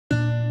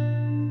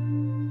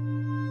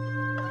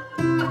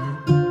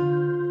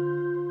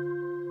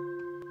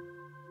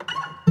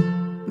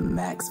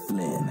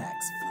Flynn.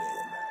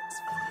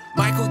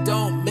 Michael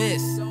don't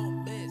miss.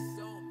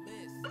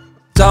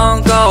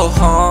 Don't go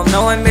home,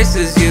 no one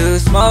misses you.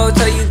 Smoke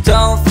till you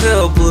don't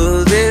feel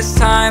blue. This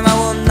time I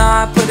will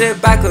not put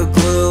it back with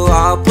glue.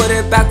 I'll put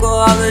it back with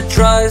all the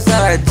drugs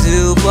that I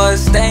do. Blood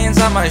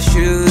stains on my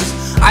shoes.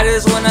 I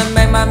just wanna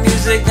make my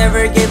music,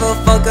 never gave a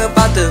fuck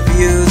about the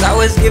views. I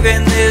was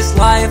given this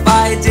life,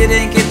 I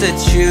didn't get to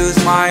choose.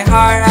 My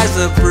heart has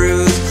a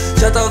bruise.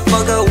 Shut the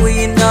fuck up,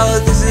 we know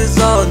this is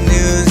old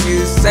news.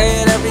 You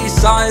say it every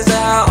song is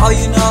that all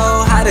you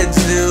know how to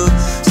do.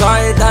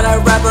 Sorry that I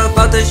rap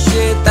about the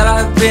shit that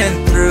I've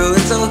been through.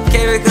 It's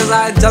okay because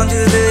I don't do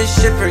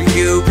this shit for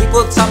you.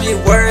 People tell me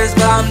words,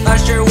 but I'm not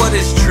sure what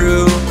is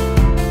true.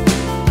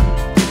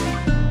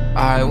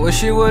 I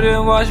wish you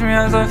wouldn't watch me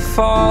as I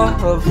fall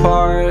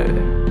apart.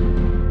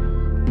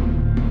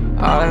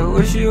 I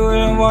wish you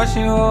wouldn't watch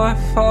me while I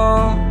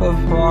fall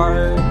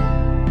apart.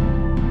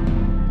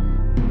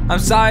 I'm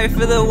sorry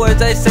for the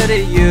words I said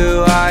to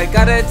you. I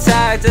got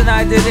attacked and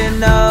I didn't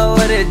know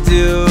what to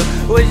do.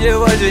 Wish it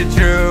wasn't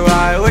true,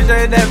 I wish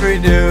I never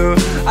knew.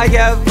 I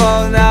got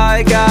phone now,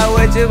 I got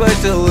way too much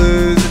to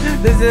lose.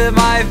 This is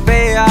my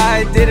fate,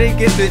 I didn't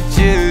get to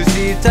choose.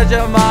 She touched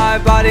on my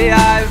body,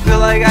 I feel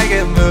like I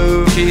can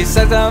move. She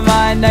sucks on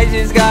my neck,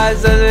 she's got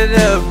something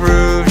to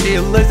prove. She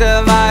looks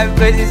at my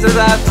face, she says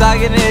I'm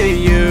talking to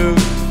you.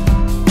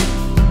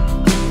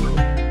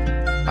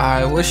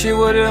 I wish you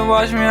wouldn't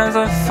watch me as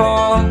I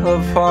fall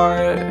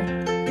apart.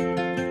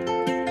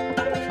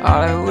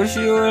 I wish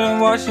you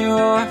wouldn't watch me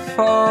while I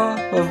fall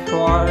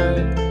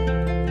apart.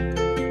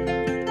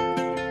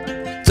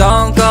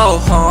 Don't go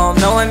home,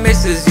 no one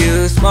misses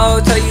you.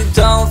 Smoke till you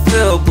don't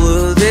feel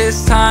blue.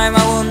 This time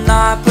I will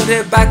not put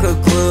it back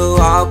with glue.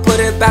 I'll put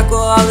it back with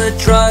all the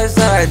drugs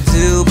that I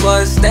do.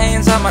 Blood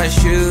stains on my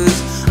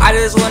shoes. I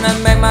just wanna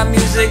make my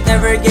music,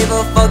 never gave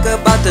a fuck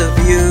about the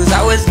views.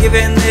 I was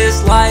given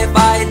this life,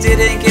 I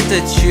didn't get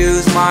to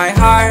choose. My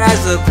heart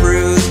has a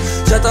bruise.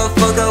 Shut the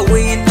fuck up,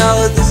 we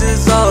know this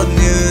is old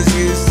news.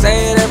 You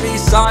say it every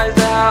song is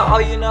that all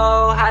you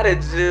know how to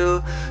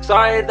do.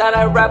 Sorry that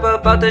I rap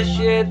about the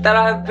shit that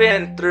I've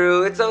been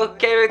through. It's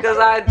okay because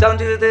I don't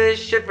do this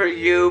shit for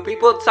you.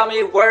 People tell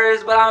me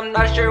words, but I'm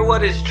not sure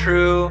what is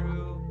true.